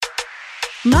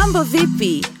Mambo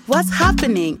Vipi, what's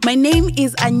happening? My name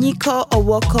is Anyiko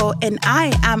Owoko and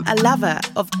I am a lover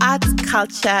of arts,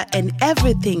 culture and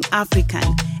everything African.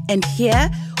 And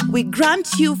here we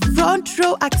grant you front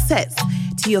row access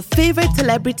to your favorite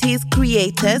celebrities,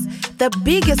 creators, the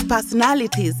biggest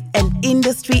personalities and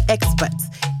industry experts.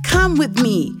 Come with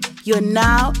me, you're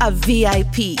now a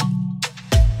VIP.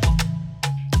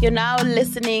 You're now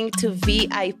listening to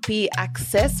VIP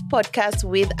Access Podcast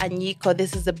with Anyiko.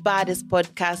 This is the baddest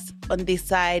podcast on this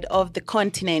side of the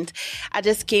continent. I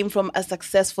just came from a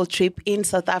successful trip in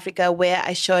South Africa where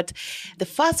I shot the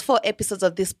first 4 episodes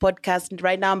of this podcast.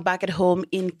 Right now I'm back at home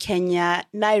in Kenya,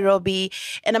 Nairobi,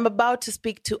 and I'm about to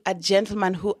speak to a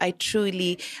gentleman who I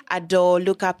truly adore,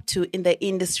 look up to in the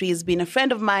industry. He's been a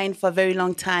friend of mine for a very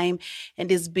long time and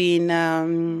has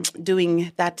been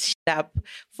doing that shit up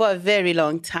for a very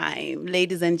long time.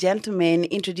 Ladies and gentlemen,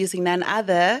 introducing none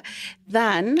other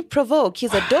than Provoke.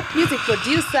 He's a dope music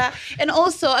producer and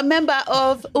also a member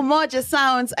of Umoja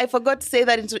Sounds. I forgot to say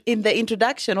that in the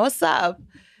introduction. What's up?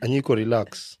 Anyiko,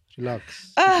 relax.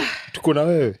 Tuko na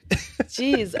wewe.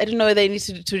 Jeez, I don't know whether I need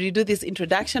to redo this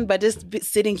introduction, but just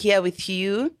sitting here with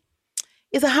you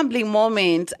is a humbling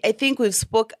moment. I think we've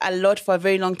spoke a lot for a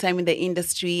very long time in the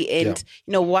industry and,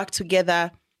 worked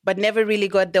together, but never really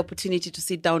got the opportunity to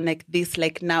sit down like this,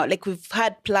 like now. Like we've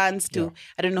had plans to,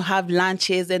 have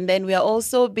lunches, and then we are all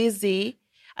so busy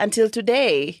until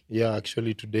today. Yeah,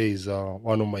 actually today is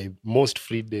one of my most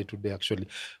free day today, actually,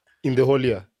 in the whole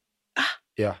year.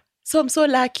 Yeah. So I'm so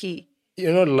lucky.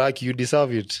 You're not lucky, you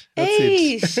deserve it.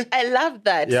 That's it. I love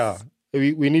that. Yeah.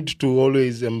 We need to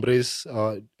always embrace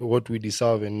what we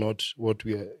deserve and not what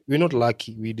we're not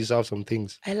lucky. We deserve some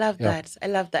things. I love that.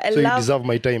 You deserve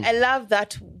my time. I love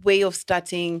that way of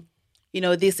starting,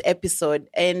 this episode.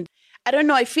 And I don't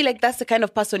know, I feel like that's the kind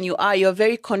of person you are. You're a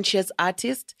very conscious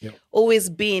artist, always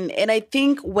been. And I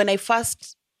think when I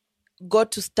first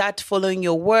got to start following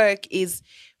your work is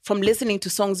from listening to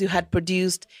songs you had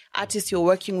produced, artists you're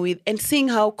working with, and seeing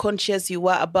how conscious you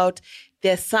were about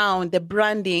their sound, the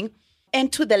branding. And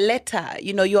to the letter,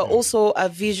 you're also a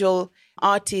visual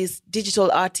artist, digital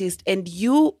artist, and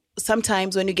you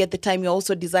sometimes when you get the time, you're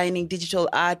also designing digital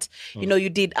art. You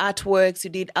did artworks, you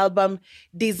did album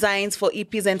designs for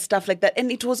EPs and stuff like that.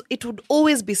 And it would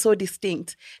always be so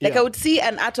distinct. Like I would see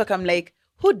an artwork, I'm like,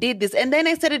 who did this? And then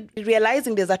I started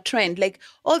realizing there's a trend, like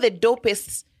all the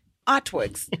dopest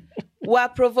artworks were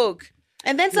Provoke.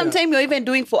 And then sometimes you're even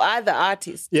doing for other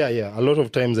artists. Yeah. A lot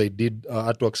of times I did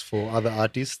artworks for other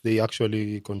artists. They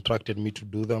actually contracted me to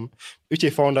do them, which I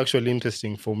found actually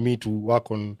interesting for me to work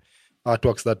on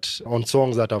artworks on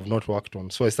songs that I've not worked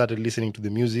on. So I started listening to the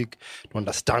music to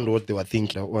understand what they were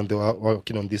thinking when they were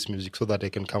working on this music so that I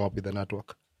can come up with an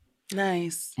artwork.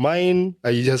 Nice. Mine,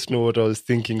 I just know what I was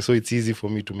thinking, so it's easy for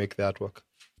me to make the artwork.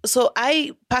 So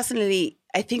I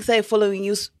think started following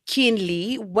you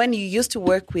keenly when you used to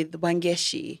work with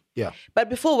Wangeshi. Yeah.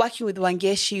 But before working with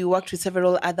Wangeshi, you worked with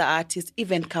several other artists,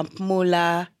 even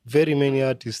Kampmula. Very many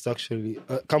artists, actually.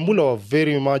 Kampmula were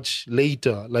very much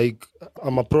later. Like,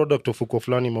 I'm a product of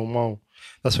Ukoflani Mau.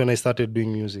 That's when I started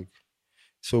doing music.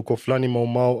 So Ukoflani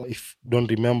Mau, if you don't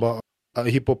remember, a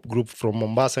hip-hop group from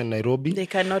Mombasa and Nairobi. They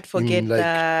cannot forget in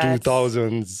that.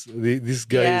 2000s. These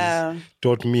guys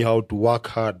taught me how to work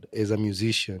hard as a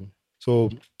musician. So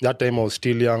that time I was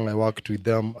still young. I worked with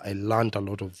them. I learned a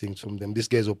lot of things from them. These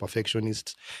guys were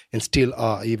perfectionists and still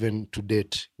are even to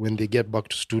date. When they get back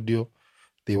to studio,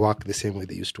 they work the same way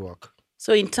they used to work.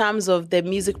 So in terms of the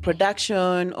music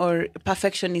production or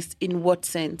perfectionist in what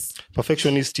sense?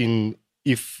 Perfectionist in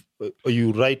if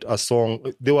you write a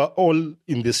song, they were all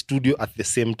in the studio at the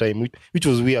same time, which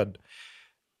was weird.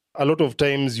 A lot of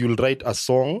times you'll write a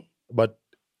song, but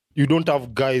you don't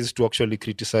have guys to actually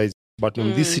criticize. But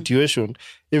in this situation,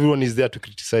 everyone is there to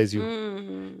criticize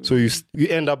you. So you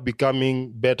end up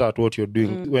becoming better at what you're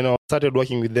doing. When I started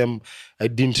working with them, I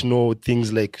didn't know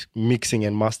things like mixing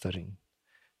and mastering.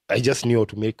 I just knew how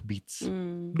to make beats.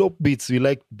 Dope beats, we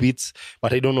like beats,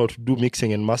 but I don't know how to do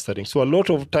mixing and mastering. So a lot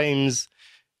of times,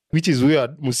 which is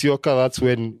weird, Musioka, that's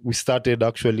when we started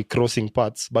actually crossing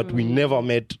paths, but we never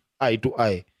met eye to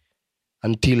eye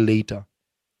until later.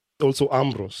 Also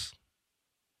Ambrose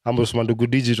Mandugu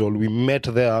Digital, we met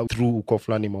there through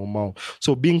Ukoflani Mau.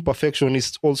 So being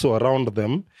perfectionists also around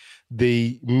them,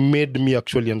 they made me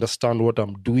actually understand what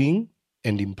I'm doing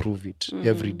and improve it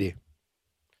every day.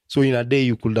 So in a day,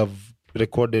 you could have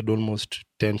recorded almost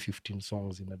 10, 15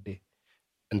 songs in a day.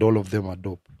 And all of them are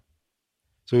dope.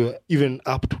 So even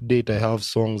up to date, I have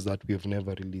songs that we have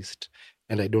never released.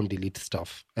 And I don't delete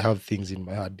stuff. I have things in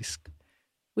my hard disk.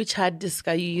 Which hard disk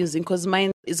are you using? Because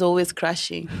mine is always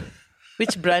crashing.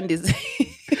 Which brand is it?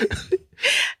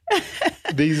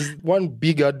 There's one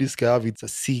big hard disk I have. It's a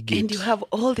Seagate. And you have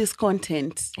all this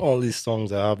content. All these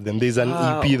songs, I have them. There's an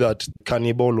EP that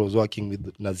Cannibal was working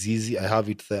with Nazizi. I have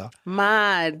it there.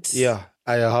 Mad. Yeah,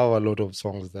 I have a lot of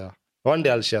songs there. One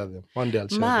day I'll share them.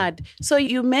 Mad. So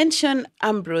you mentioned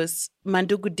Ambrose,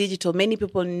 Mandugu Digital. Many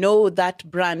people know that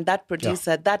brand, that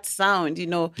producer, that sound,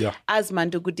 as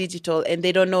Mandugu Digital, and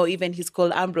they don't know even he's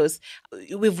called Ambrose.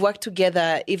 We've worked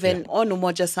together even on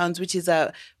Umoja Sounds, which is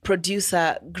a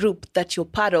producer group that you're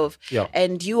part of. Yeah.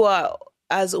 And you are,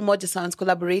 as Umoja Sounds,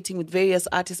 collaborating with various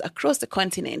artists across the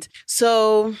continent.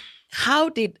 So how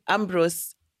did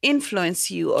Ambrose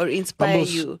influence you or inspire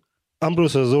you?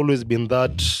 Ambrose has always been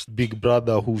that big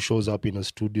brother who shows up in a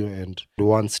studio and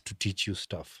wants to teach you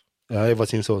stuff. Ever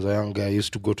since I was a young guy, I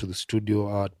used to go to the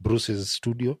studio at Bruce's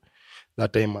studio.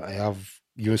 That time I have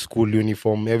your school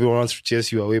uniform. Everyone wants to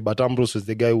chase you away. But Ambrose was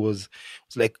the guy who was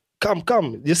like,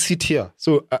 come, just sit here.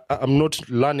 So I'm not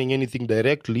learning anything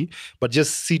directly, but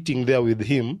just sitting there with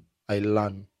him, I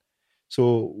learn.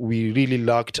 So we really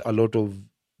lacked a lot of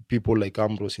people like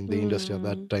Ambrose in the industry at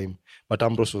that time. But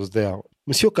Ambrose was there.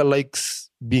 Musyoka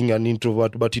likes being an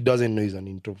introvert, but he doesn't know he's an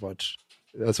introvert.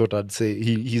 That's what I'd say.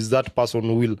 He's that person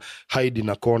who will hide in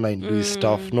a corner and do his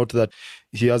stuff. Not that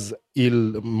he has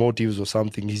ill motives or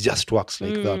something. He just works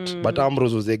like that. But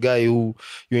Ambrose was the guy who,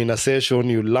 you're in a session,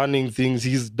 you're learning things.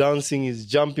 He's dancing, he's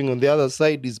jumping on the other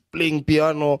side, he's playing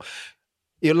piano.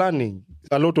 You're learning.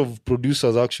 A lot of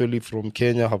producers actually from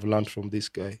Kenya have learned from this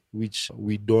guy, which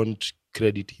we don't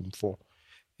credit him for.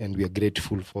 And we are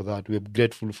grateful for that. We're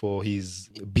grateful for his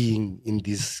being in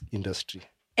this industry.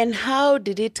 And how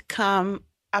did it come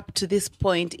up to this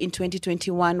point in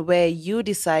 2021 where you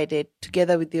decided,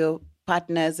 together with your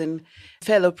partners and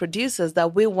fellow producers,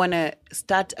 that we want to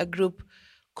start a group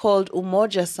called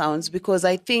Umoja Sounds? Because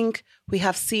I think we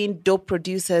have seen dope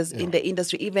producers in the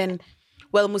industry. Even,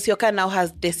 Musyoka now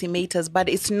has decimators, but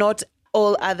it's not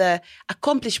all other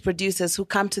accomplished producers who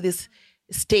come to this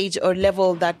stage or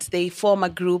level that they form a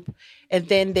group and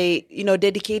then they,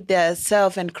 dedicate their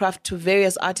self and craft to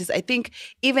various artists. I think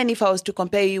even if I was to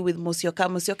compare you with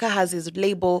Musyoka has his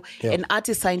label, an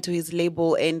artist signed to his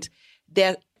label, and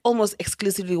they're almost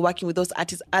exclusively working with those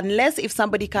artists, unless if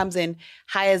somebody comes and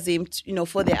hires him,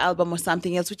 for their album or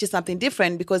something else, which is something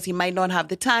different because he might not have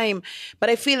the time. But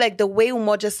I feel like the way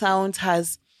Umoja Sounds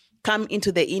has come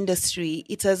into the industry,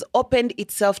 it has opened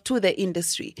itself to the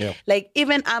industry. Yeah. Like,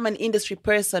 even I'm an industry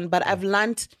person, but I've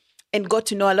learned and got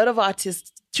to know a lot of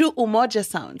artists through Umoja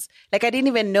Sounds. Like, I didn't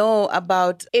even know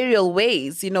about Aerial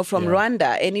Ways, from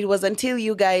Rwanda. And it was until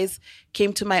you guys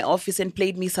came to my office and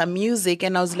played me some music.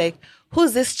 And I was like,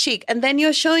 who's this chick? And then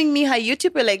you're showing me her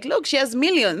YouTube. You're like, look, she has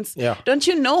millions. Yeah. Don't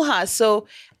you know her? So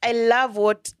I love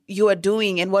what you are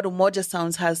doing and what Umoja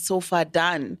Sounds has so far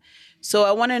done. So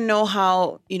I want to know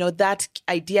how, that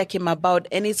idea came about.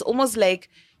 And it's almost like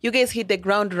you guys hit the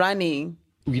ground running.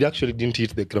 We actually didn't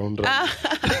hit the ground running.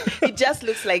 It just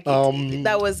looks like it.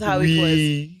 That was how it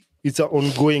was. It's an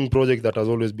ongoing project that has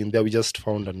always been there. We just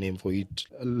found a name for it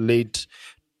late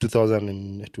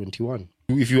 2021.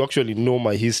 If you actually know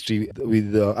my history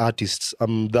with the artists,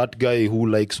 I'm that guy who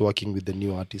likes working with the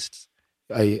new artists.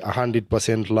 I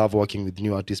 100% love working with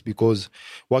new artists, because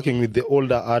working with the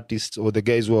older artists or the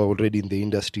guys who are already in the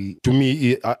industry, to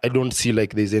me, I don't see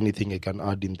like there's anything I can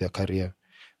add in their career.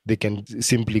 They can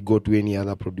simply go to any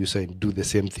other producer and do the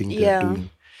same thing they're doing.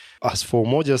 As for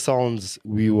Umoja Sounds,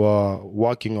 we were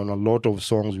working on a lot of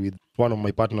songs with one of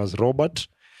my partners, Robert.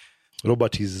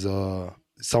 Robert is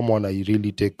someone I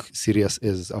really take serious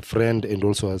as a friend and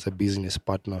also as a business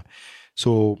partner.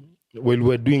 So while we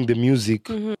were doing the music,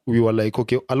 we were like,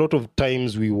 okay, a lot of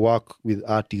times we work with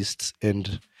artists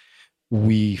and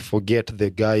we forget the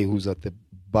guy who's at the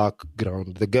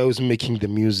background, the guy who's making the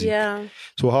music. Yeah.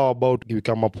 So how about we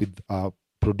come up with a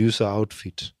producer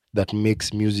outfit that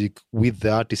makes music with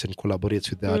the artist and collaborates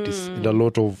with the artist? And a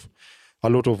lot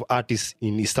of artists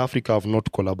in East Africa have not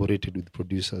collaborated with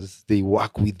producers. They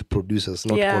work with producers,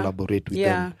 not collaborate with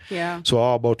them. Yeah. So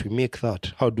how about we make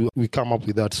that? How do we come up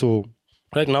with that? So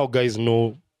right now, guys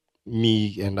know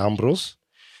me and Ambrose,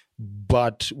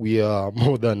 but we are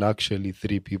more than actually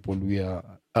three people. We are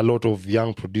a lot of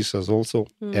young producers also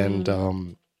and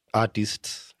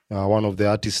artists. One of the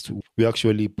artists we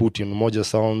actually put in Umoja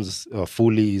Sounds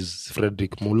fully is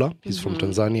Frederick Mula. He's from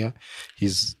Tanzania.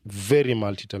 He's very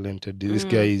multi-talented. This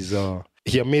guy is...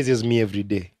 he amazes me every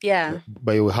day. Yeah.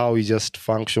 By how he just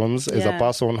functions as a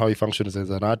person, how he functions as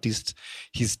an artist,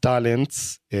 his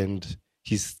talents and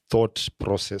his thought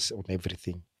process on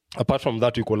everything. Apart from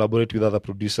that, we collaborate with other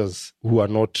producers who are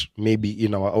not maybe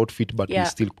in our outfit, but we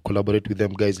still collaborate with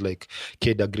them. Guys like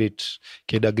Keda Great.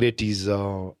 Keda Great is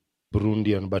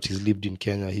Burundian, but he's lived in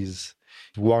Kenya. He's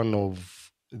one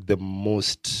of the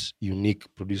most unique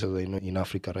producers I know in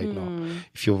Africa right now.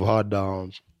 If you've heard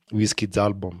Wizkid's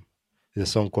album, there's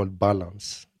a song called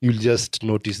Balance. You'll just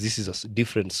notice this is a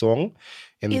different song,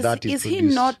 and is he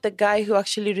not the guy who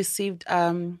actually received?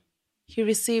 He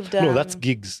received. No, that's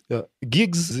Giggs.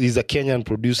 Giggs is a Kenyan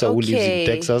producer who lives in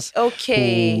Texas.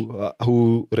 Okay.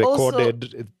 Who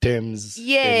recorded also, Thames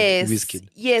and Wizkid.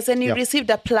 Yes, and he received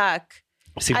a plaque.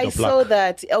 I saw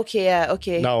that. Okay, yeah,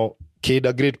 okay. Now,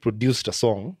 Keda Great produced a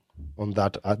song on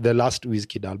that, the last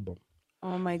Wizkid album.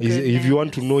 Oh my goodness. If you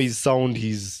want to know his sound,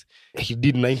 he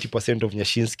did 90% of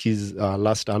Nyashinsky's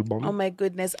last album. Oh my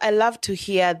goodness. I love to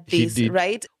hear this,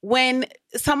 right? When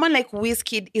someone like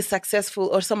Wizkid is successful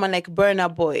or someone like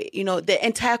Burna Boy, the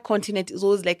entire continent is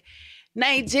always like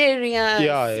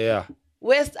Nigerians,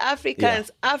 West Africans,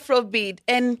 Afrobeat.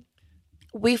 And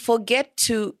we forget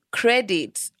to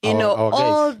credit, our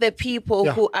all the people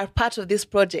who are part of this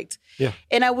project. Yeah.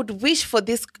 And I would wish for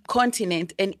this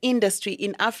continent and industry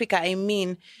in Africa,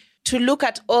 to look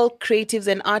at all creatives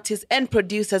and artists and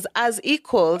producers as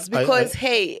equals because,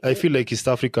 I feel like East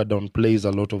Africa downplays a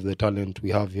lot of the talent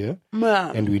we have here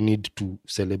and we need to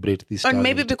celebrate this talent. And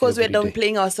maybe because we're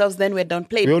downplaying ourselves, then we're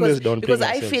downplayed. Because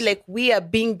I feel like we are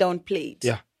being downplayed.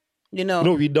 Yeah.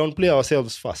 No, we downplay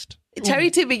ourselves first.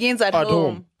 Charity begins at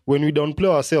home. When we downplay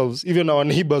ourselves, even our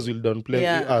neighbors will downplay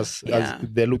us as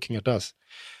they're looking at us.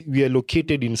 We are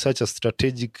located in such a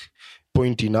strategic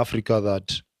point in Africa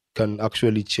that can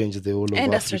actually change the whole of Africa.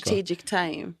 And a strategic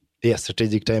time. Yeah,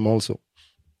 strategic time also.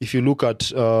 If you look at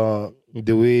the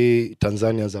way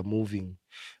Tanzanians are moving,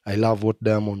 I love what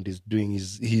Diamond is doing.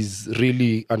 He's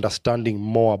really understanding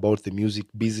more about the music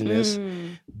business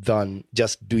than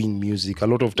just doing music. A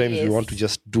lot of times we want to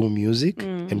just do music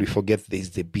and we forget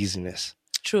there's the business.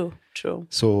 True.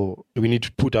 So we need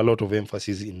to put a lot of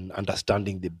emphasis in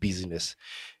understanding the business.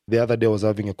 The other day I was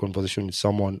having a conversation with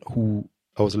someone who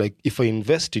I was like, if I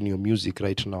invest in your music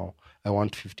right now, I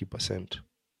want 50%. He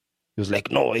was like,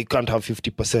 no, I can't have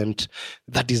 50%.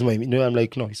 That is my... I'm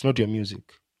like, no, it's not your music.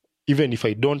 Even if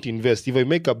I don't invest, if I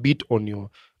make a beat on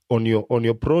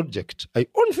your project, I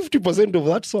own 50% of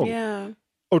that song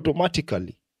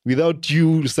automatically without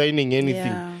you signing anything.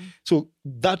 Yeah. So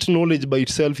that knowledge by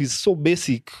itself is so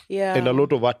basic and a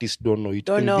lot of artists don't know it.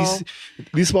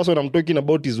 This person I'm talking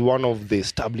about is one of the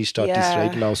established artists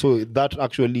right now. So that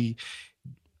actually...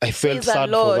 I felt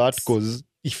sad for that because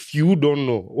if you don't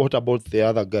know, what about the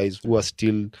other guys who are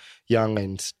still young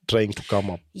and trying to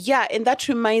come up? Yeah, and that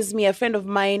reminds me, a friend of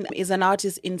mine is an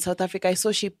artist in South Africa. I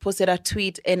saw she posted a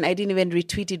tweet and I didn't even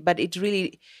retweet it, but it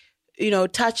really,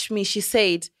 touched me. She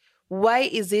said, why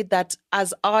is it that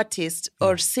as artists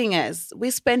or singers, we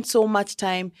spend so much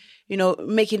time,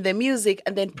 making the music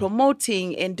and then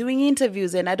promoting and doing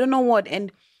interviews and I don't know what,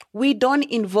 and we don't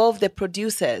involve the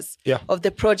producers of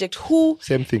the project who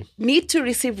need to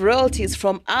receive royalties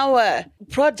from our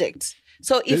project.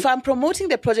 So if I'm promoting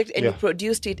the project and you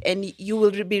produced it and you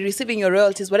will be receiving your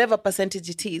royalties, whatever percentage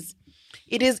it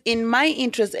is in my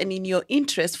interest and in your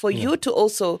interest for you to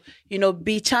also,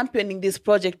 be championing this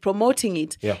project, promoting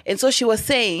it. Yeah. And so she was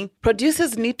saying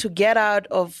producers need to get out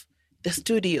of the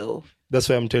studio. That's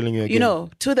why I'm telling you again.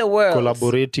 To the world.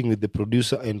 Collaborating with the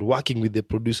producer and working with the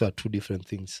producer are two different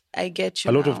things. I get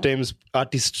you. A lot of times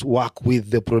artists work with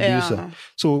the producer. Yeah.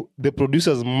 So the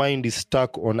producer's mind is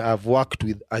stuck on, I've worked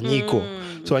with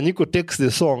Anyiko. So Anyiko takes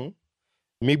the song.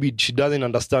 Maybe she doesn't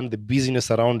understand the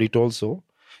business around it also.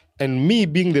 And me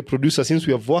being the producer, since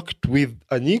we have worked with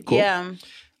Anyiko,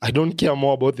 I don't care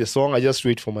more about the song. I just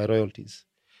wait for my royalties.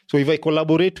 So if I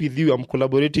collaborate with you, I'm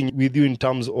collaborating with you in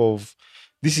terms of,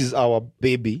 this is our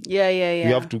baby. Yeah.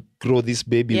 We have to grow this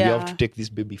baby. We have to take this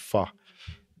baby far.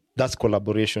 That's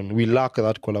collaboration. We lack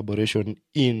that collaboration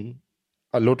in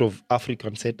a lot of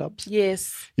African setups.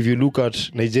 Yes. If you look at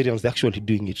Nigerians, they're actually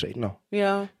doing it right now.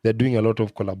 Yeah. They're doing a lot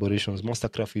of collaborations.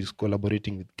 Mastercraft is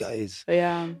collaborating with guys.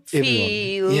 Yeah.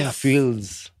 Everyone. Yeah,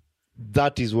 Fields.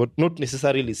 That is what, not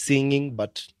necessarily singing,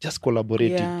 but just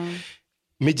collaborating. Yeah.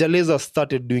 Major Lazer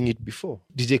started doing it before.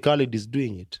 DJ Khaled is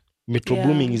doing it. Metro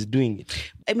Blooming is doing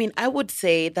it. I mean, I would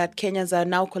say that Kenyans are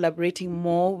now collaborating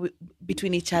more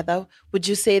between each other. Would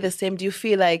you say the same? Do you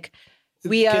feel like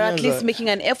we are at least making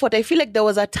an effort? I feel like there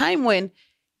was a time when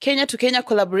Kenya to Kenya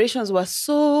collaborations were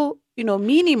so,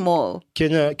 minimal.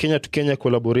 Kenya to Kenya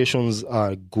collaborations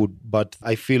are good, but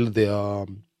I feel they are,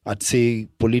 I'd say,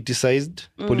 politicized.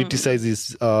 Politicized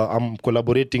is, I'm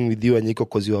collaborating with you, Anyiko,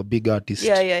 because you're a big artist.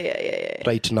 Yeah.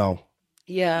 Right now.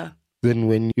 Yeah. Then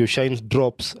when your shine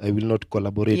drops, I will not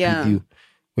collaborate with you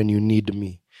when you need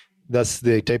me. That's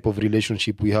the type of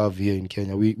relationship we have here in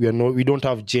Kenya. We don't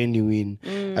have genuine,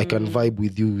 I can vibe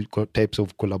with you types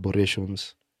of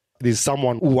collaborations. There's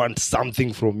someone who wants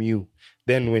something from you.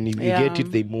 Then when you get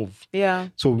it, they move. Yeah.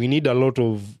 So we need a lot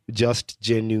of just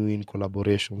genuine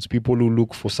collaborations. People who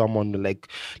look for someone like,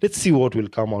 let's see what will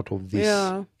come out of this.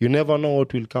 Yeah. You never know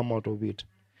what will come out of it.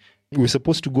 We're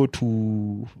supposed to go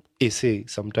to SA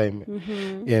sometime.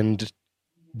 And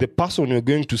the person you're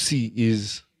going to see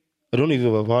is, I don't know if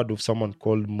you've ever heard of someone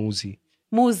called Muzi.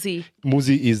 Muzi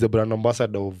is the brand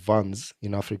ambassador of Vans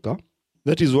in Africa.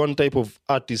 That is one type of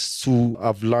artist who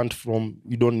I've learned from.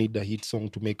 You don't need a hit song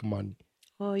to make money.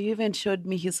 Oh, you even showed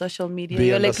me his social media. They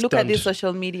You're like, look at this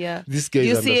social media. This guy, do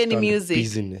you see any music?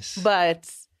 Business. But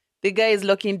the guy is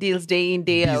locking deals day in,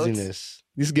 day out. Business.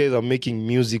 These guys are making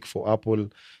music for Apple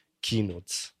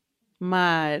keynotes.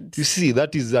 Mad. You see,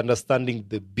 that is understanding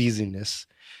the business.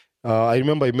 I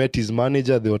remember I met his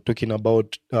manager. They were talking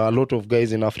about a lot of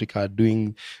guys in Africa are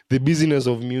doing the business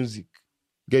of music.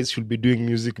 Guys should be doing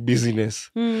music business.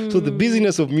 So the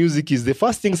business of music is the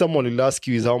first thing someone will ask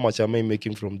you is, how much am I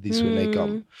making from this when I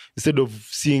come? Instead of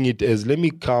seeing it as, let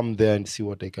me come there and see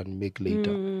what I can make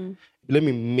later. Let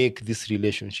me make this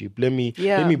relationship. Let me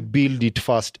build it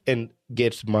first and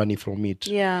get money from it.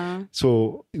 Yeah.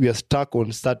 So we are stuck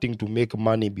on starting to make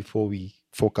money before we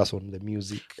focus on the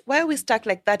music. Why are we stuck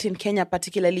like that in Kenya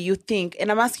particularly, you think?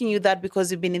 And I'm asking you that because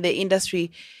you've been in the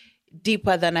industry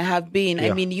deeper than I have been.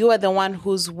 I mean, you are the one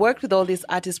who's worked with all these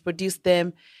artists, produced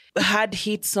them, had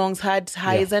hit songs, had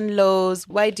highs and lows.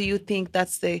 Why do you think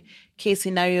that's the case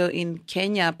scenario in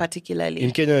Kenya particularly?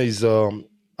 In Kenya is,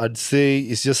 I'd say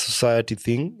it's just a society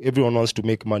thing. Everyone wants to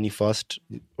make money first,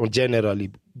 or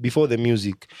generally, before the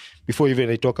music. Before even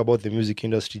I talk about the music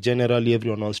industry, generally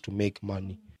everyone wants to make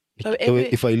money.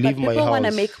 If I leave my house... People want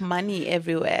to make money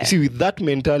everywhere. You see, with that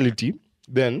mentality,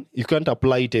 then you can't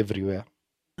apply it everywhere.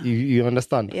 You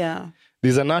understand? Yeah.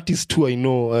 There's an artist who I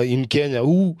know in Kenya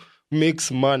who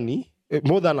makes money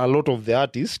more than a lot of the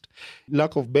artists.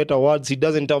 Lack of better words, he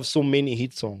doesn't have so many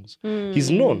hit songs.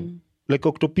 He's known, like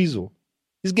Octopizzo.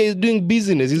 This guy is doing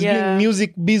business. He's doing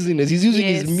music business. He's using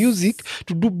his music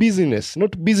to do business,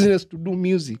 not business to do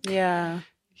music. Yeah.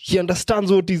 He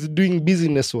understands what he's doing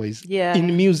business-wise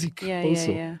in music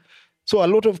also. Yeah. So a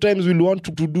lot of times we'll want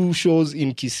to do shows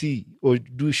in Kisii or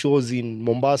do shows in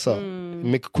Mombasa,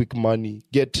 make quick money,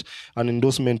 get an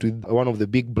endorsement with one of the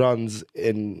big brands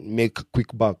and make quick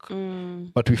buck.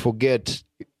 But we forget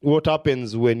what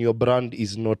happens when your brand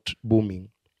is not booming.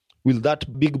 Will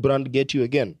that big brand get you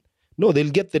again? No,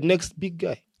 they'll get the next big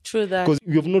guy. True that. Because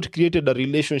you have not created a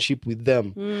relationship with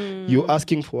them. You're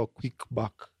asking for a quick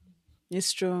buck.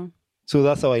 It's true. So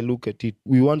that's how I look at it.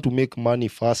 We want to make money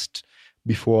fast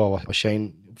before our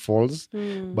shine falls,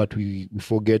 but we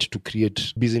forget to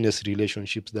create business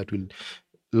relationships that will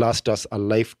last us a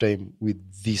lifetime with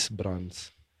these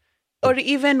brands. Or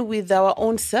even with our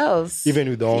own selves. Even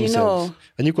with our own selves.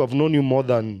 And you could have known you more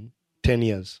than 10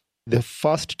 years. The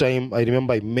first time I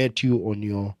remember I met you on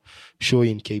your show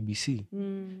in KBC.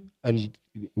 And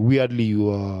weirdly you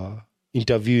were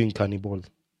interviewing Cannibal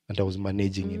and I was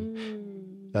managing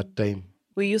him that time.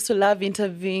 We used to love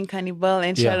interviewing Cannibal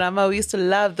and Sharama. We used to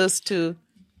love those two.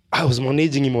 I was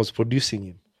managing him, I was producing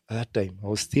him at that time. I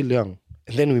was still young.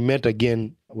 And then we met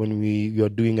again when we were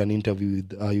doing an interview with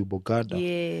Ayub Okada.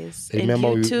 Yes. I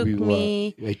remember and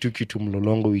I took you to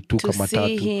Mlolongo. We took a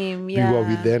matatu. See him, We were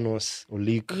with Enos,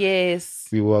 Olik. Yes.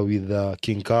 We were with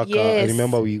King Kaka. Yes. I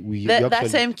remember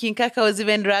that time King Kaka was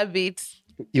even Rabbit.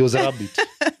 He was Rabbit.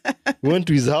 We went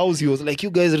to his house. He was like, you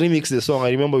guys remix the song.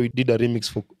 I remember we did a remix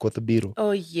for Kothbiro.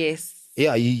 Oh, yes.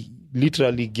 Yeah, he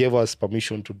literally gave us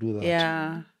permission to do that.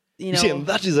 Yeah. You see, and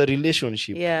that is a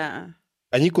relationship. Yeah.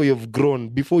 Anyiko, you've grown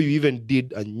before you even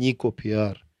did a Nyiko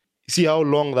PR. See how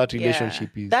long that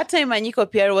relationship is. That time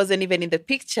Anyiko PR wasn't even in the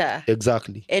picture.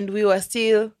 Exactly. And we were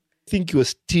still... I think you were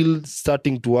still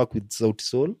starting to work with Sauti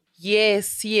Sol.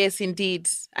 Yes, indeed.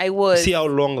 I was. See how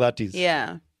long that is.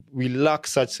 Yeah. We lack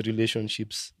such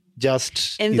relationships.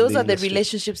 And those are the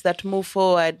relationships that move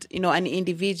forward, an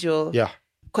individual. Yeah.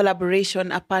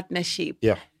 Collaboration, a partnership.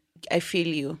 Yeah. I feel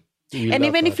you. And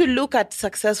even if you look at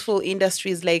successful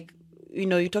industries like,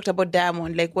 you talked about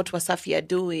Diamond, like what Wasafi are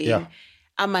doing. Yeah.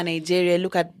 Ama Nigeria,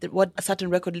 look at what certain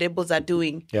record labels are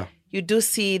doing. Yeah. You do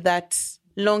see that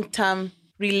long-term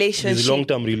relationship. There's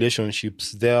long-term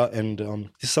relationships there.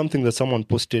 And it's something that someone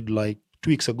posted like 2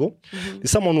 weeks ago.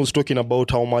 There's someone who's talking about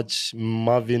how much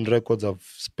Marvin Records have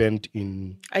spent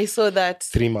in... I saw that.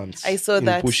 3 months. I saw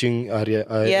that. Pushing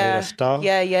Area Star.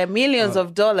 Yeah. Millions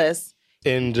of dollars.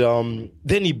 And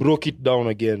then he broke it down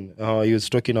again. He was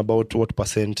talking about what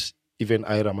percent even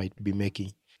Ira might be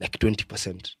making, like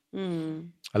 20%.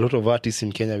 A lot of artists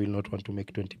in Kenya will not want to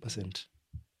make 20%.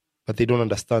 But they don't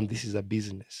understand this is a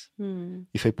business.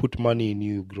 If I put money in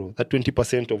you, grow. That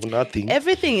 20% of nothing.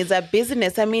 Everything is a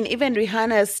business. I mean, even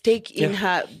Rihanna's stake in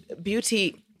her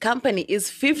beauty company is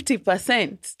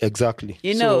 50%. Exactly.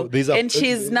 You know, and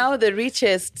she's now the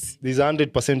richest. There's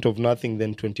 100% of nothing,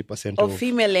 then 20% of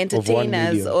female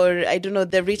entertainers, or I don't know,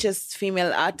 the richest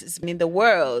female artist in the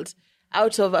world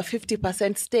out of a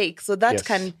 50% stake. So that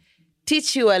can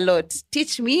teach you a lot,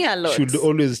 teach me a lot. Should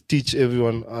always teach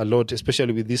everyone a lot,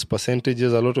 especially with these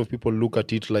percentages. A lot of people look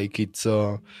at it like it's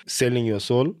selling your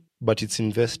soul, but it's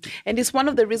investing. And it's one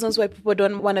of the reasons why people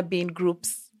don't want to be in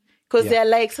groups. Because they're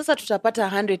like, sasa tutapata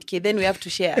 100K, then we have to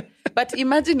share. But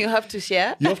imagine you have to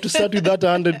share. You have to start with that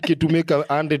 100K to make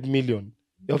 100 million.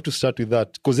 You have to start with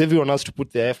that because everyone has to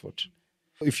put their effort.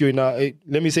 If you're in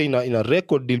a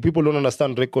record deal, people don't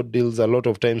understand record deals a lot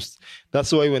of times.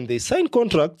 That's why when they sign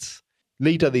contracts,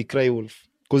 later they cry wolf.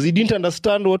 Because you didn't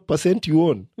understand what percent you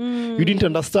own. You didn't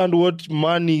understand what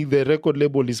money the record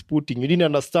label is putting. You didn't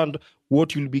understand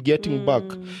what you'll be getting back.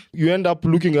 You end up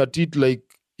looking at it like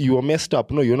you are messed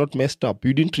up. No, you're not messed up.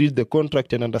 You didn't read the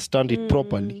contract and understand it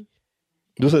properly.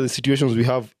 Those are the situations we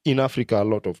have in Africa a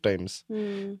lot of times.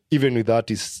 Even with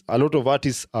artists. A lot of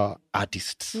artists are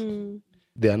artists.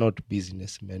 They are not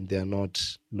businessmen. They are not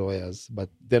lawyers. But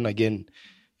then again,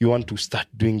 you want to start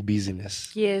doing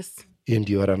business. Yes. And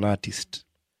you are an artist.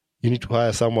 You need to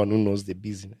hire someone who knows the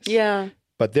business. Yeah.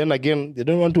 But then again, they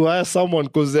don't want to hire someone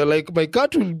because they're like, my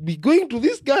cut will be going to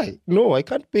this guy. No, I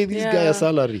can't pay this guy a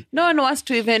salary. No one wants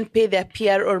to even pay their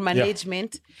PR or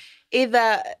management.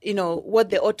 Either, what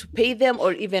they ought to pay them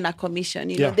or even a commission.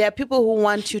 There are people who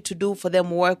want you to do for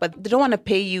them work, but they don't want to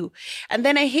pay you. And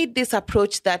then I hate this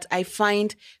approach that I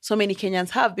find so many Kenyans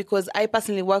have, because I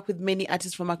personally work with many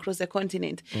artists from across the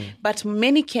continent. But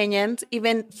many Kenyans,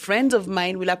 even friends of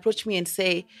mine, will approach me and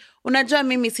say, unajua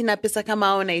mimi sina pesa kama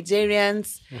hao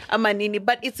Nigerians, ama nini.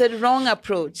 But it's a wrong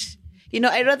approach.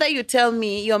 I'd rather you tell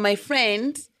me you're my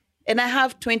friend and I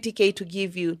have 20K to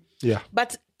give you. Yeah.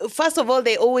 But first of all,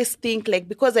 they always think like,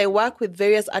 because I work with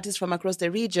various artists from across the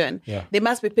region, they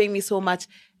must be paying me so much.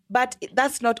 But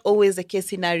that's not always the case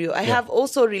scenario. I have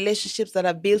also relationships that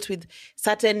are built with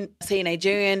certain, say,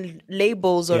 Nigerian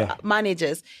labels or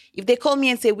managers. If they call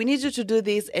me and say, we need you to do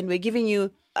this and we're giving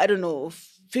you, I don't know,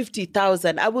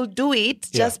 50,000, I will do it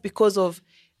just because of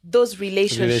those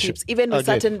relationships, even with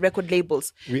certain record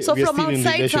labels. So from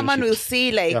outside, someone will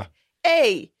see like,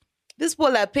 hey, these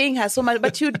people are paying her so much,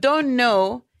 but you don't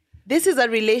know this is a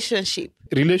relationship.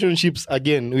 Relationships,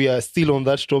 again, we are still on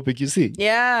that topic, you see.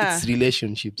 Yeah. It's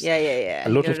relationships. Yeah. A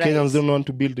lot of Kenyans don't want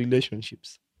to build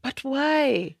relationships. But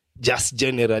why? Just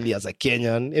generally as a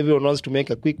Kenyan, everyone wants to make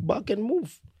a quick buck and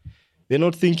move. They're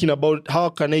not thinking about how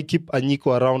can I keep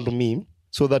Anyiko around me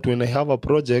so that when I have a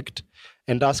project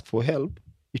and ask for help,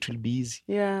 it will be easy.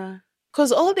 Yeah.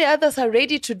 Because all the others are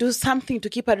ready to do something to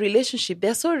keep a relationship.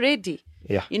 They're so ready.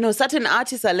 Yeah. Certain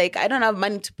artists are like, I don't have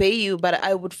money to pay you, but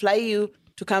I would fly you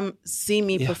to come see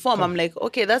me perform. Come. I'm like,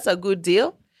 okay, that's a good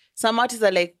deal. Some artists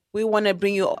are like, we want to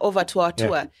bring you over to our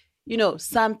tour.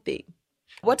 Something.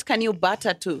 What can you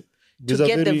barter to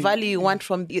get the value you want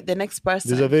from the next person?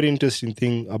 There's a very interesting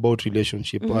thing about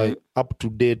relationship. Up to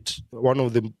date, one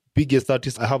of the biggest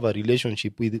artists I have a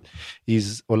relationship with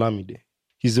is Olamide.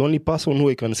 He's the only person who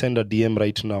I can send a DM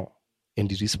right now and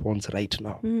he responds right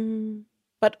now.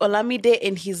 But Olamide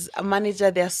and his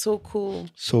manager, they're so cool.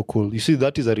 So cool. You see,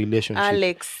 that is a relationship.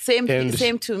 Alex, same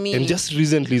to me. And just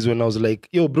recently is when I was like,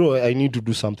 yo, bro, I need to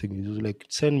do something. He was like,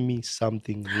 send me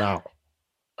something now.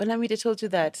 Olamide told you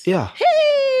that? Yeah.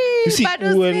 Hey,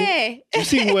 you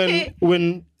see,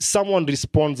 when someone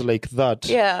responds like that,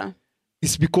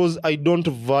 it's because I don't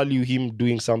value him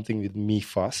doing something with me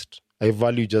first. I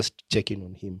value just checking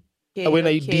on him. Okay, when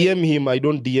I DM him, I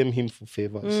don't DM him for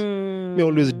favors. I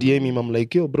always DM him. I'm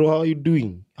like, yo, bro, how are you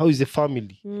doing? How is the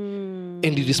family? And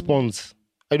he responds.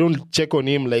 I don't check on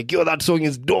him like, yo, that song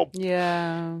is dope.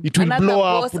 Yeah. It will blow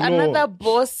up. No. Another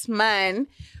boss man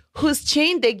who's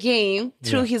changed the game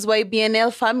through his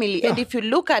YBNL family. And if you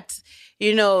look at,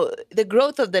 the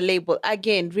growth of the label,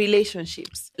 again,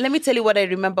 relationships. Let me tell you what I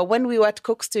remember. When we were at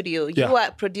Coke Studio, you were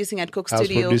producing at Coke Studio.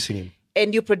 I was producing him.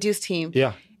 And you produced him.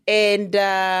 Yeah. And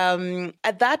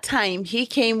at that time, he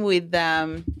came with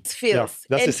Phils. Yeah,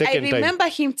 that's the second time. I remember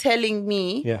him telling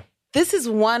me, this is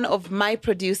one of my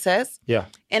producers. Yeah.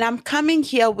 And I'm coming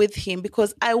here with him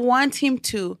because I want him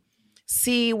to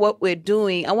see what we're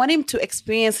doing. I want him to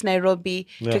experience Nairobi,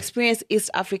 to experience East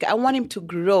Africa. I want him to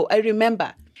grow. I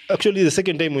remember. Actually, the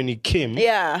second time when he came,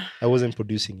 I wasn't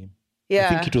producing him. Yeah. I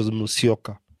think it was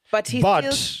Musioka. But he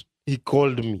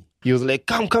called me. He was like,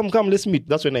 come, let's meet.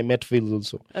 That's when I met Phils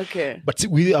also. Okay. But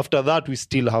after that, we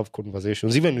still have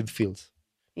conversations, even with Phils.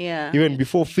 Yeah. Even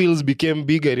before Phils became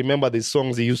big, I remember the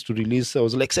songs he used to release. I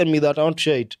was like, send me that, I want to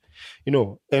share it.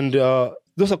 And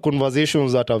those are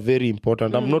conversations that are very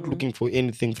important. I'm not looking for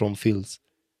anything from Phils.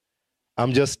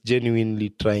 I'm just genuinely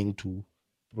trying to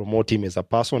promote him as a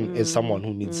person, as someone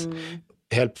who needs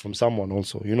help from someone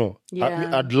also,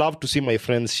 Yeah. I'd love to see my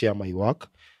friends share my work,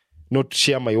 not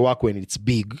share my work when it's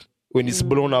big. When it's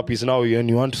blown up, is now when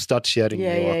you want to start sharing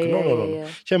my work. No.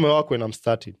 Share my work when I'm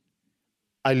starting.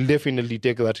 I'll definitely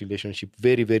take that relationship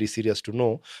very, very serious to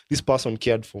know this person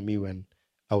cared for me when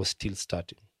I was still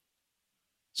starting.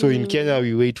 So in Kenya,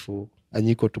 we wait for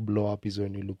Anyiko to blow up is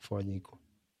when we look for Anyiko.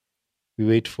 We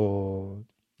wait for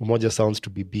Umoja Sounds to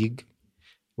be big.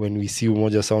 When we see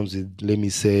Umoja Sounds with, let me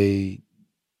say,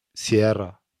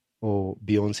 Sierra or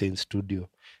Beyonce in studio,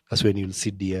 that's when you'll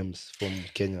see DMs from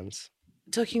Kenyans.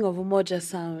 Talking of Umoja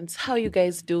Sounds, how are you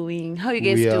guys doing?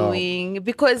 Doing?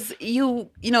 Because you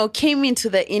came into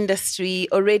the industry,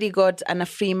 already got an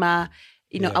Afrima,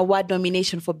 award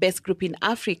nomination for Best Group in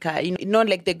Africa. Not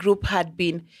like the group had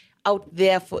been out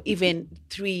there for even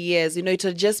 3 years. It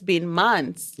had just been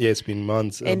months. Yeah, it's been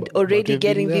months. And already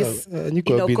getting this,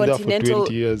 continental,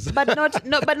 but not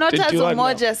as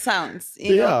Umoja Sounds.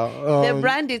 The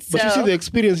brand itself. But you see, the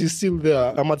experience is still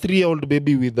there. I'm a 3-year-old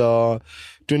baby with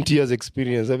 20 years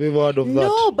experience. Have you ever heard of that?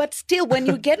 No, but still, when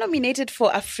you get nominated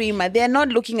for Afrima, they're not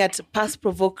looking at past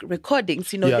Provoke recordings.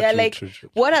 They're true.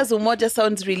 What has Umoja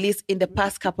Sounds released in the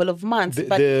past couple of months?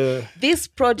 These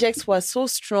projects were so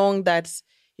strong that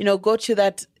got you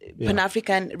that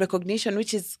Pan-African recognition,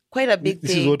 which is quite a big thing.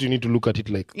 This is what you need to look at it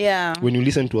like. Yeah. When you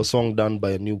listen to a song done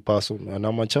by a new person, an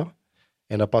amateur,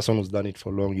 and a person who's done it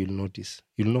for long, you'll notice.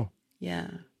 You'll know. Yeah.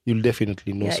 You'll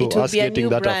definitely know. Yeah, so us getting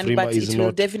that brand, Afrima is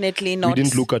not... definitely not... We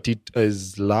didn't look at it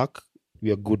as luck. We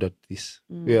are good at this.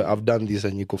 I've done this,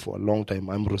 Anyiko, for a long time.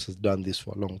 Ambrose has done this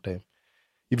for a long time.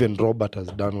 Even Robert has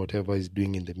done whatever he's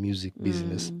doing in the music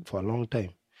business for a long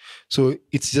time. So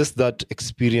it's just that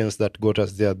experience that got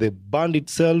us there. The band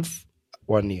itself,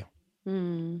 1 year.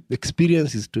 The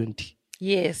experience is 20.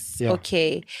 Yes. Yeah.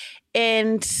 Okay.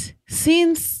 And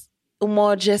since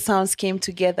Umoja Sounds came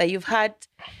together, you've had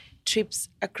trips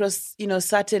across,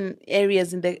 certain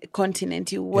areas in the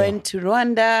continent. You went to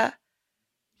Rwanda,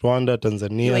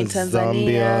 Tanzania,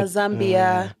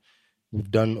 Zambia.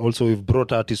 We've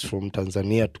brought artists from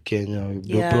Tanzania to Kenya.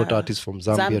 We've brought artists from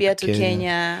Zambia to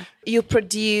Kenya. You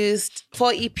produced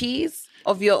 4 EPs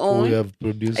of your own. We have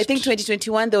produced. I think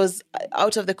 2021, there was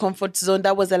Out of the Comfort Zone.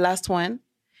 That was the last one.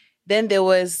 Then there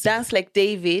was Dance Like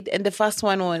David. And the first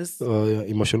one was...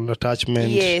 Emotional Attachment.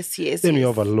 Yes. Then we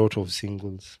have a lot of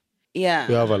singles. Yeah.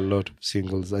 We have a lot of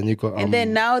singles. And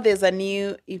then now there's a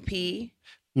new EP.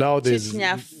 Now there's...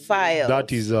 Files.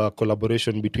 That is a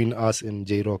collaboration between us and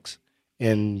J-Rocks.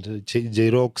 And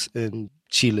J-Rocks and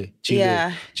Chile.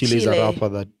 Chile is a rapper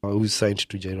that who's signed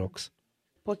to J-Rocks.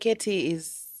 Pockety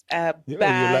is a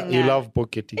banger. You love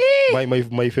Pockety.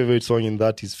 My favorite song in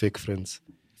that is Fake Friends.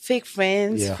 Fake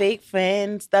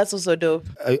Friends. That's also dope.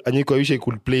 Anyiko, I wish I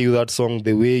could play you that song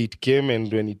the way it came,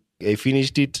 and when I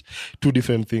finished it, 2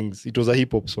 different things. It was a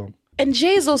hip-hop song. And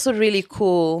Jay is also really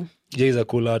cool. Jay is a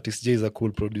cool artist. Jay is a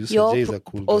cool producer. Jay is a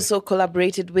cool guy. Also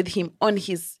collaborated with him on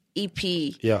his EP.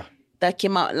 Yeah. That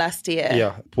came out last year.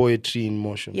 Yeah, Poetry in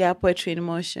Motion. Yeah, Poetry in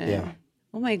Motion. Yeah.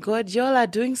 Oh my God, y'all are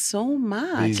doing so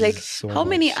much. How much.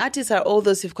 Many artists are all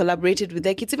those you've collaborated with?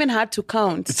 It's even hard to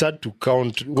count. It's hard to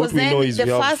count. What we know is the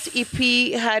first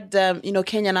EP had,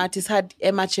 Kenyan artists, had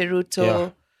Emma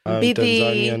Cheruto,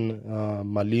 Bidhi. Tanzanian,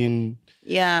 Malin.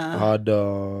 Yeah. Had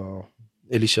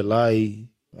Elisha Lai,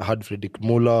 had Frederick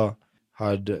Muller,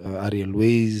 had Ariel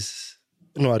Ways.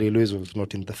 No, Ariel Ways was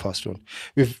not in the first one.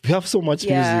 We have so much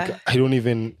music. I don't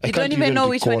even know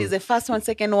which one is the first one,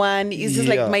 second one. It's just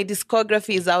like my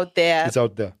discography is out there. It's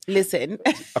out there. Listen.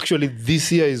 Actually,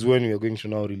 this year is when we are going to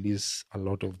now release a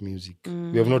lot of music.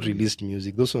 We have not released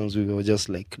music. Those ones we were just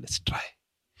like, let's try.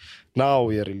 Now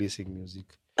we are releasing music.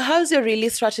 How's your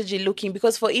release strategy looking?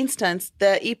 Because, for instance,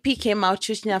 the EP came out,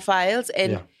 Chuchnya Files,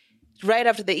 and right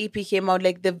after the EP came out,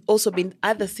 there've also been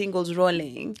other singles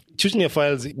rolling. Chuchnya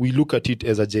Files, we look at it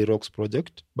as a J-Rocks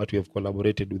project, but we have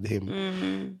collaborated with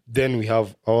him. Then we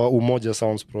have our Umoja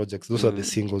Sounds projects. Those are the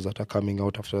singles that are coming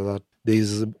out after that.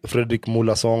 There's Frederick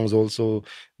Muller songs also.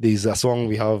 There's a song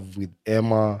we have with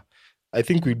Emma. I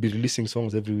think we'll be releasing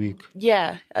songs every week.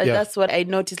 Yeah, that's what I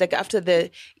noticed. Like after the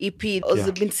EP,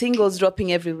 there's been singles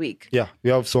dropping every week. Yeah, we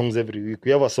have songs every week.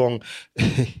 We have a song.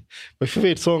 My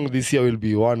favorite song this year will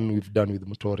be one we've done with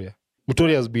Mutoria.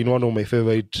 Mutoria has been one of my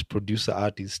favorite producer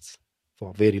artists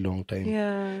for a very long time.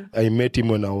 Yeah. I met him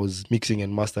when I was mixing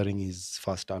and mastering his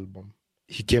first album.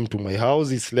 He came to my house.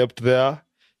 He slept there.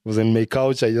 He was on my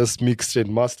couch. I just mixed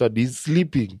and mastered. He's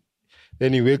sleeping.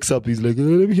 Then he wakes up. He's like,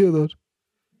 let me hear that.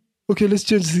 Okay, let's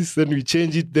change this. Then we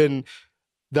change it. Then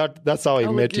that's how I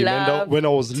met him. And when I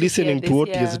was listening to what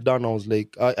he has done, I was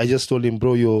like, I just told him,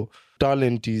 bro, your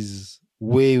talent is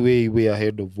way, way, way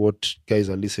ahead of what guys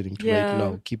are listening to right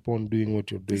now. Keep on doing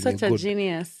what you're doing. He's such a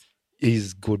genius.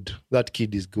 He's good. That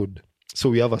kid is good. So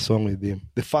we have a song with him.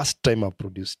 The first time I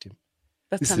produced him.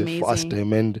 That's this amazing. Is the first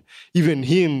time. And even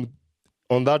him,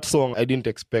 on that song, I didn't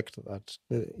expect that.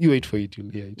 You wait for it,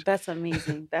 you'll hear it. That's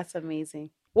amazing. That's amazing.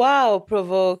 Wow,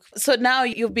 Provoke. So now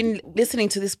you've been listening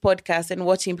to this podcast and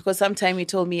watching, because sometime you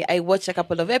told me I watched a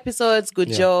couple of episodes,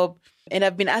 good job. And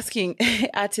I've been asking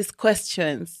artists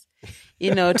questions,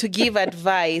 to give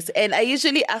advice. And I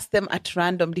usually ask them at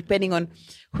random, depending on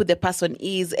who the person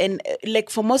is. And like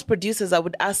for most producers, I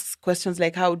would ask questions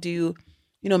like, how do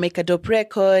you, make a dope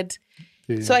record?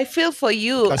 Yeah. So I feel for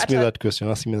you. Ask me that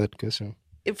question.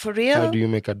 For real? How do you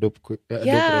make a dope record?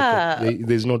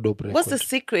 There's no dope record. What's the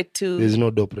secret to? There's no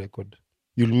dope record.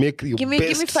 You'll make your best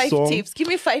Give me five song. tips. Give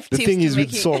me 5 tips. The thing is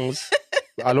with songs,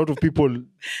 a lot of people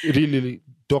really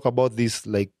talk about this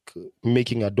like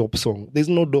making a dope song. There's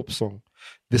no dope song.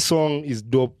 The song is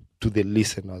dope to the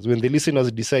listeners. When the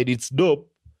listeners decide it's dope,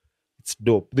 it's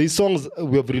dope. There's songs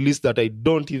we have released that I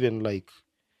don't even like,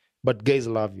 but guys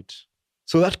love it.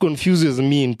 So that confuses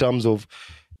me in terms of,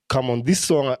 come on, this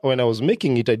song, when I was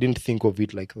making it, I didn't think of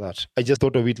it like that. I just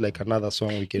thought of it like another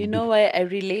song we can do. You know why I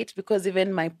relate? Because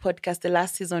even my podcast, the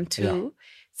last season too,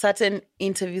 certain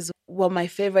interviews were my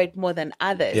favorite more than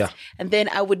others. Yeah. And then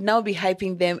I would now be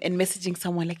hyping them and messaging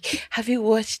someone like, have you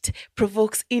watched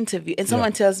Provoke's interview? And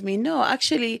someone tells me, no,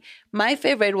 actually, my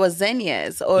favorite was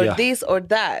Xenia's or this or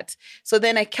that. So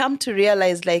then I come to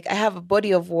realize like I have a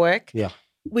body of work. Yeah.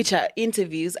 Which are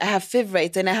interviews. I have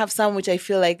favorites and I have some which I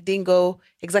feel like didn't go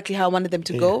exactly how I wanted them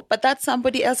to go, but that's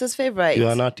somebody else's favorite. You're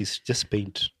an artist, just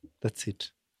paint. That's it.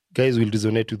 Guys will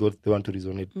resonate with what they want to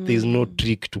resonate. There's no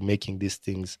trick to making these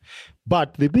things.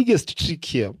 But the biggest trick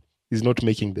here is not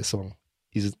making the song,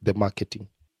 is the marketing.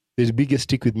 The biggest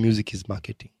trick with music is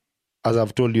marketing. As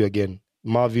I've told you again,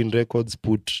 Marvin Records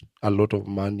put a lot of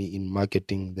money in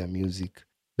marketing their music.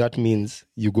 That means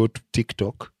you go to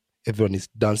TikTok, everyone is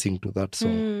dancing to that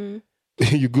song.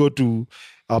 You go to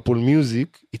Apple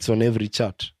Music, it's on every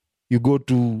chart. You go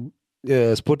to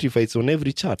Spotify, it's on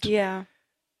every chart. Yeah.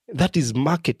 That is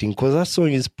marketing, because that song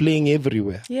is playing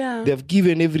everywhere. Yeah. They've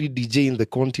given every DJ in the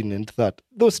continent that.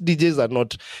 Those DJs are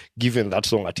not given that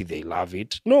song until they love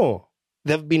it. No,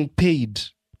 they've been paid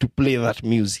to play that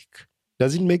music.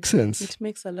 Does it make sense? It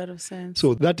makes a lot of sense.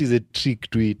 So that is a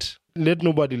trick to it. Let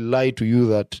nobody lie to you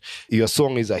that your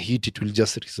song is a hit, it will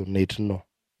just resonate. No.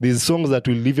 There's songs that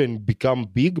will even become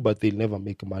big, but they'll never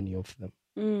make money off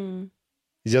them.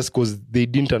 It's just because they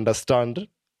didn't understand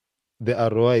the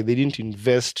ROI. They didn't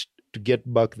invest to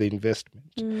get back the investment.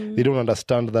 They don't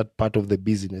understand that part of the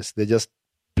business. They're just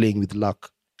playing with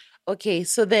luck. Okay,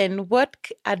 so then what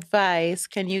advice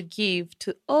can you give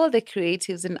to all the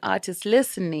creatives and artists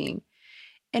listening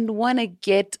and want to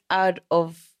get out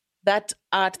of that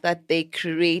art that they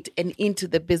create and into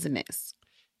the business?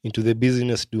 Into the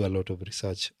business, do a lot of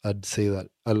research. I'd say that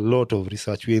a lot of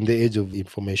research. We're in the age of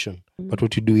information. But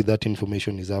what you do with that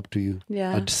information is up to you.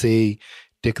 Yeah. I'd say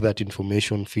take that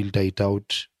information, filter it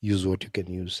out, use what you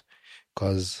can use.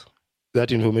 Because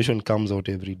that information comes out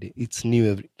every day. It's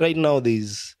new. Right now,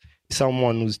 there's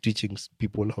someone who's teaching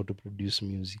people how to produce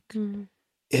music.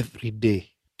 Every day,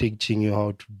 teaching you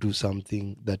how to do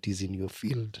something that is in your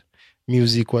field.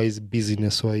 Music-wise,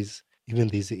 business-wise, even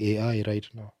there's AI right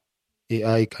now.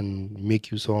 AI can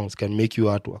make you songs, can make you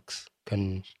artworks,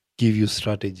 can give you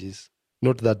strategies.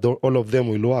 Not that all of them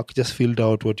will work, just filter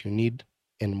out what you need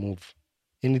and move.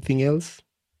 Anything else?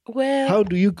 Well, how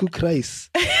do you cook rice?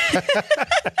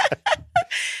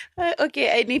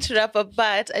 Okay, I need to wrap up,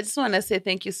 but I just want to say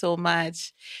thank you so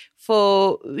much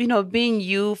for, being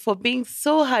you, for being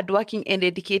so hardworking and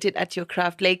dedicated at your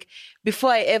craft. Like,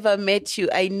 before I ever met you,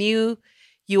 I knew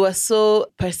you were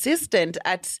so persistent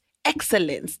at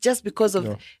excellence just because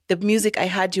of the music I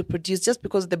had you produce, just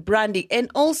because of the branding. And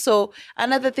also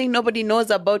another thing nobody knows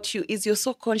about you is you're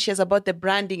so conscious about the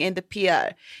branding and the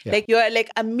PR. Like you're like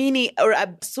a mini or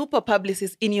a super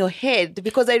publicist in your head,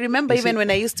 because I remember even when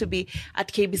I used to be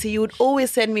at KBC, you would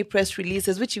always send me press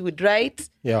releases, which you would write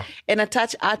and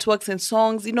attach artworks and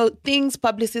songs, you know, things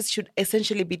publicists should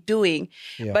essentially be doing.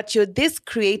 But you're this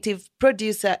creative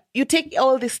producer, you take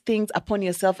all these things upon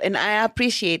yourself, and I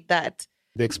appreciate that.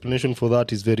 The explanation for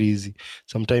that is very easy.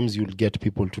 Sometimes you'll get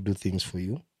people to do things for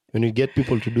you. When you get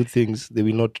people to do things, they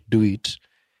will not do it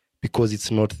because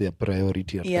it's not their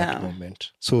priority at that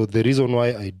moment. So the reason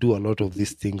why I do a lot of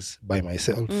these things by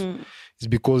myself is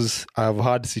because I've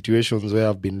had situations where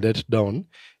I've been let down.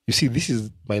 You see, this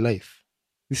is my life.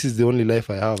 This is the only life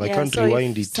I have. I can't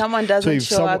rewind it. Someone doesn't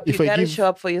show up, you got to show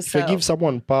up for yourself. If I give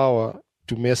someone power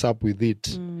to mess up with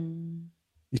it,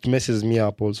 it messes me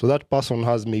up also. That person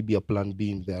has maybe a plan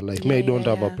B in their life. I don't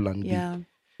have a plan B.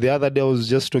 The other day I was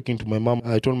just talking to my mom.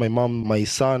 I told my mom my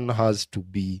son has to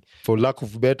be, for lack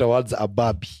of better words, a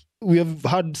Barbie. We have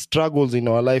had struggles in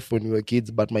our life when we were kids,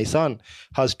 but my son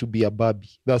has to be a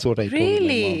Barbie. That's what I told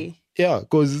my mom. Yeah,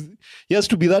 because he has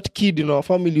to be that kid in our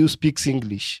family who speaks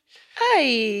English.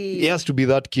 He has to be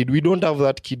that kid. We don't have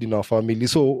that kid in our family.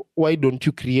 So why don't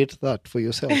you create that for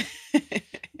yourself?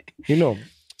 You know?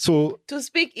 So to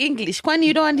speak English. Kwani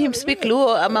you don't want him to speak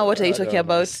Luo? Ama, what are you talking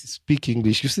about? Speak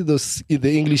English. You see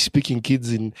the English speaking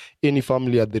kids in any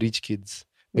family are the rich kids.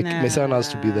 My son has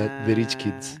to be the rich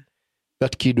kids.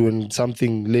 That kid, when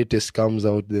something latest comes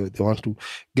out, they want to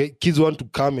kids want to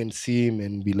come and see him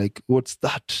and be like, what's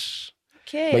that?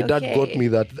 My dad got me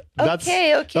that.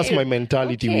 That's my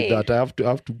mentality with that. I have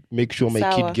to make sure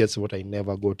my kid gets what I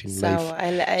never got in life. So I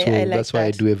like that's why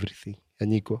I do everything.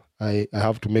 Anyiko, I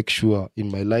have to make sure in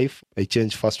my life, I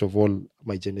change first of all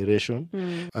my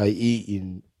generation, i.e.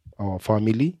 in our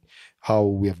family, how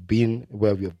we have been,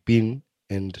 where we have been,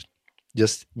 and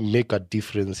just make a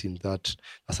difference in that.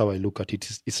 That's how I look at it.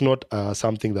 It's not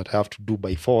something that I have to do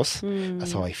by force.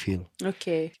 That's how I feel.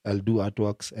 Okay. I'll do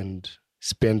artworks and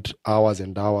spend hours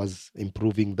and hours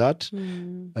improving that.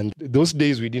 And those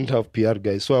days we didn't have PR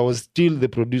guys. So I was still the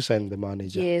producer and the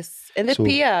manager. Yes. And the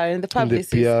PR and the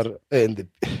publicist. And the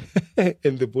PR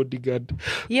and the bodyguard.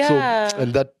 Yeah. So,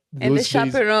 and that and the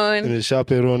chaperone. And the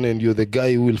chaperone, and you're the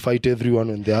guy who will fight everyone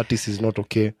when the artist is not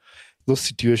okay. Those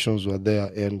situations were there,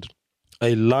 and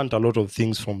I learned a lot of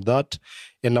things from that.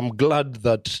 And I'm glad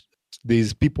that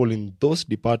there's people in those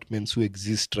departments who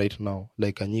exist right now,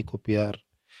 like Anyiko PR.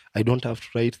 I don't have to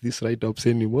write these write-ups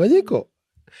anymore. Anyiko,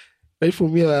 write for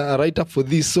me a write-up for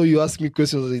this. So you ask me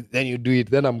questions, then you do it.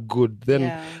 Then I'm good.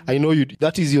 Then I know you.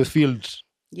 That is your field.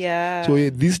 Yeah. So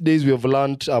these days I've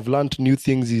learned new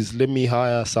things. Is let me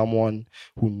hire someone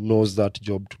who knows that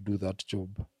job to do that job.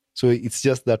 So it's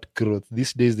just that growth.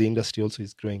 These days the industry also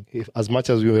is growing. As much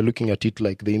as we were looking at it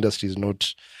like the industry is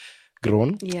not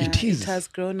grown, it is. It has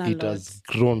grown a lot. It has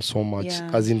grown so much.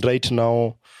 As in right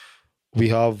now, we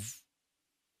have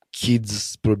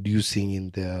kids producing in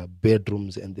their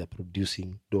bedrooms and they're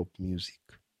producing dope music.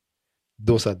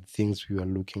 Those are the things we were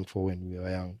looking for when we were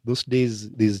young. Those days,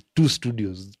 there's 2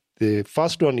 studios. The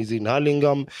first one is in Ailing.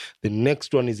 The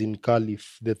next one is in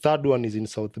Calif. The third one is in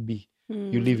South B.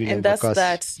 You live in and Embakasi.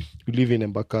 That's that. You live in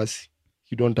Embakasi.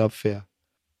 You don't have fare.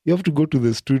 You have to go to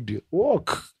the studio.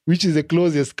 Walk. Which is the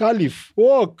closest? Calif.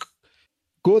 Walk.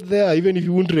 Go there. Even if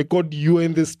you won't record, you are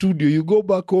in the studio. You go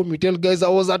back home. You tell guys, I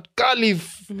was at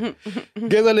Calif.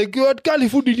 Guys are like, you at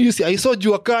Calif? Who did you see? I saw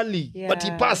Juakali, but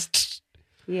he passed.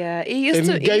 Yeah, it used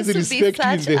to be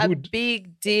such a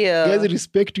big deal. Guys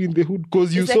respect you in the hood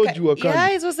because you saw Juakali. Yeah,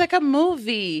 it was like a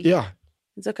movie. Yeah.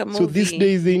 It's like a movie. So these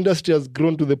days, the industry has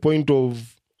grown to the point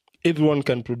of everyone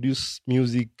can produce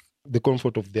music, the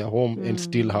comfort of their home, and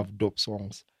still have dope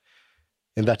songs.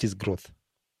 And that is growth.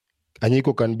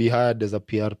 Anyiko can be hired as a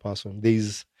PR person.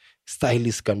 There's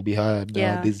stylists can be hired.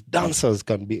 There's dancers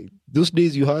can be. Those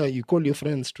days you call your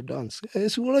friends to dance.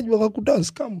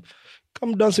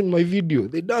 Come dance in my video.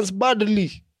 They dance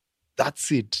badly.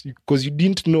 That's it. Because you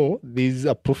didn't know there's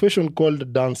a profession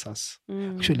called dancers.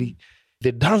 Actually,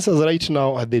 the dancers right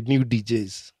now are the new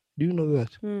DJs. Do you know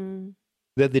that?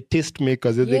 They're the taste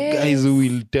makers. They're the guys who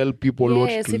will tell people what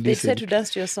to listen. Yes, if they say to dance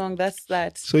to your song, that's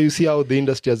that. So you see how the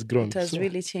industry has grown. It has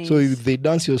really changed. So if they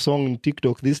dance your song in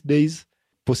TikTok these days,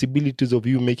 possibilities of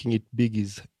you making it big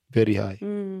is very high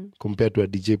compared to a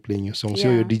DJ playing your song. So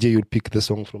your DJ will pick the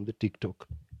song from the TikTok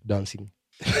dancing.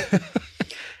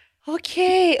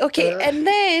 Okay. And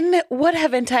then what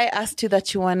haven't I asked you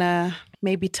that you want to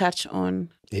maybe touch on?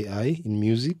 AI in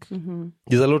music.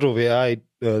 There's a lot of AI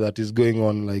that is going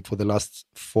on like for the last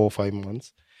 4 or 5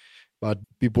 months. But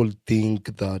people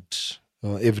think that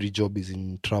every job is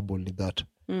in trouble with that.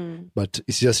 But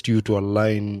it's just you to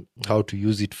align how to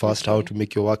use it first, how to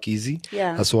make your work easy.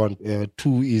 Yeah. That's one.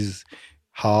 Two is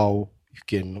how you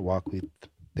can work with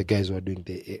the guys who are doing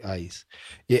the AIs.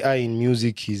 AI in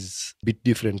music is a bit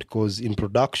different because in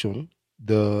production,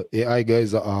 the AI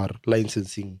guys are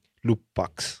licensing loop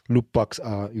packs. Loop packs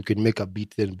are, you can make a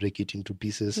beat, then break it into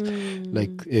pieces, like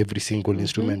every single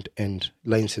instrument, and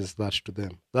license that to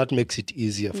them. That makes it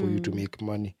easier for you to make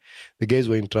money. The guys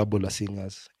who are in trouble are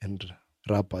singers and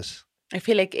rappers. I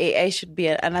feel like AI should be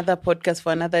another podcast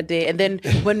for another day. And then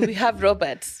when we have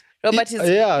Robert is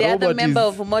the other member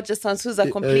of Umoja Sounds, who's a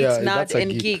complete nerd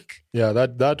and geek. Yeah,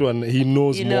 that one, he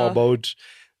knows more about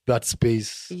that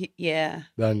space. Yeah.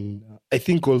 Than I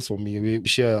think also me. We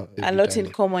share a lot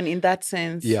in common in that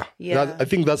sense. Yeah. I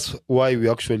think that's why we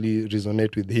actually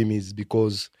resonate with him, is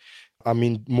because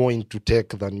I'm more into tech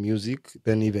than music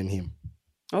than even him.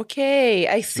 Okay,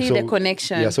 I see the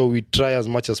connection. Yeah, so we try as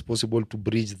much as possible to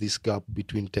bridge this gap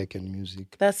between tech and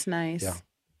music. That's nice. Yeah.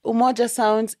 Umoja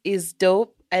Sounds is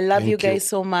dope. I love you guys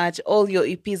so much. All your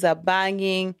EPs are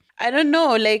banging. I don't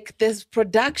know, like this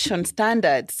production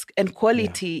standards and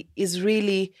quality is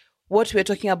really what we're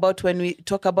talking about when we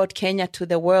talk about Kenya to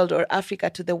the world or Africa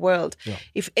to the world. Yeah.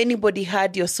 If anybody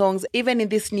heard your songs, even in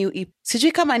this new EP,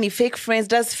 Sijui kama ni Fake Friends.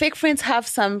 Does Fake Friends have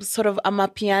some sort of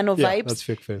amapiano vibes? Yeah, that's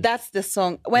Fake Friends. That's the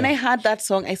song. When I heard that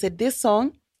song, I said, this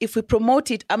song, if we promote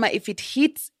it, if it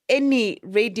hits any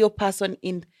radio person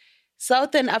in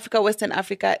Southern Africa, Western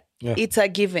Africa, it's a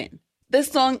given. This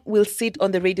song will sit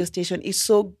on the radio station. It's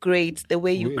so great the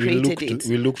way you created it.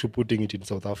 We look to putting it in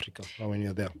South Africa when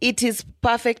you're there. It is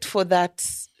perfect for that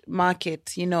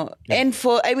market, and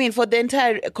for the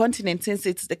entire continent, since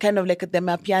it's the kind of like the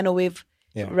Mapiano wave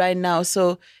right now.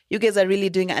 So you guys are really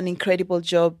doing an incredible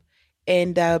job.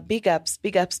 And big ups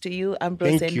to you,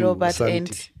 Ambrose and Robert,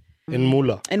 Asante. And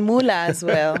Mula. And Mula as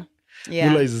well. Yeah.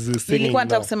 Mula is singing now.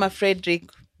 Kusema Frederick.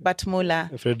 But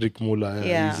Mula. Frederick Mula,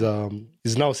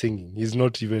 he's now singing. He's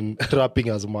not even rapping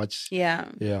as much. Yeah.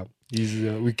 Yeah. He's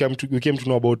we came to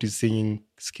know about his singing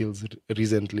skills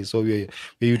recently, so we're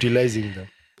utilizing them.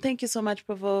 Thank you so much,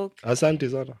 Provoke. Asante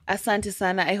sana. Asante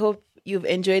sana. I hope you've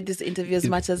enjoyed this interview as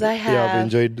much as I have. Yeah, I've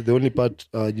enjoyed. The only part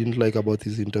I didn't like about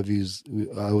these interviews,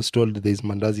 I was told there's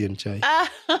mandazi and chai.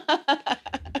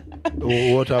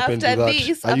 What happened after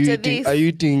to that? Are you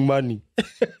eating money?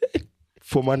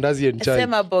 For mandazi and chai.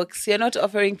 Sema box. You're not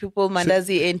offering people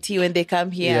mandazi and tea when they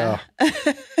come here.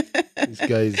 Yeah. These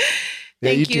guys,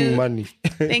 they're eating money.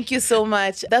 Thank you so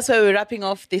much. That's why we're wrapping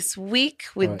off this week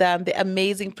with the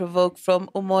amazing Provoke from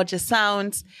Umoja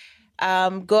Sounds.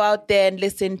 Go out there and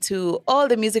listen to all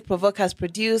the music Provoke has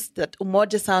produced, that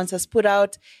Umoja Sounds has put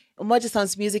out. Umoja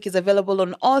Sounds music is available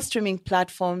on all streaming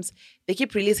platforms. They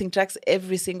keep releasing tracks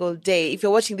every single day. If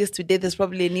you're watching this today, there's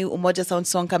probably a new Umoja Sounds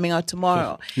song coming out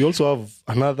tomorrow. We also have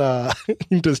another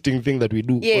interesting thing that we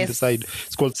do on the side.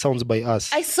 It's called Sounds by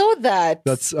Us. I saw that.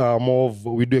 That's more of,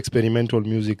 we do experimental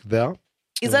music there.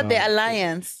 Is that the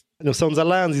alliance? No, Sounds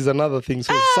Alliance is another thing.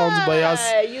 So Sounds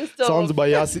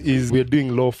by Us is, we're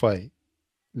doing lo-fi.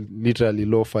 Literally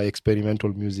lo-fi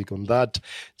experimental music on that,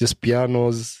 just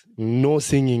pianos, no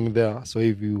singing there. So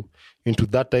if you into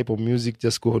that type of music,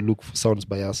 just go look for Sounds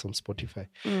by Us on Spotify.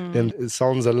 Then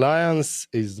Sounds Alliance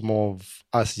is more of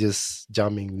us just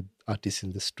jamming with artists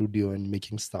in the studio and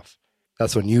making stuff.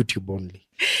 That's on YouTube only.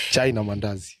 China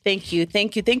Mandazi. Thank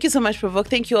you so much, Provoke.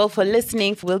 Thank you all for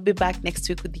listening. We'll be back next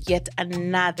week with yet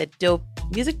another dope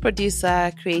music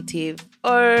producer, creative,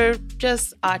 or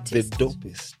just artist. The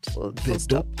dopest.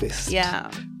 Dopest. Yeah.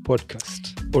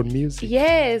 Podcast on music.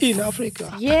 Yes. In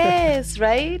Africa. Yes,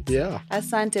 right? Yeah.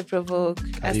 Asante, Provoke.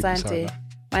 Asante. Sana.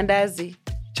 Mandazi.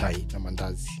 Chai na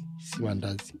mandazi. Si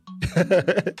mandazi.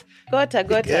 Gota.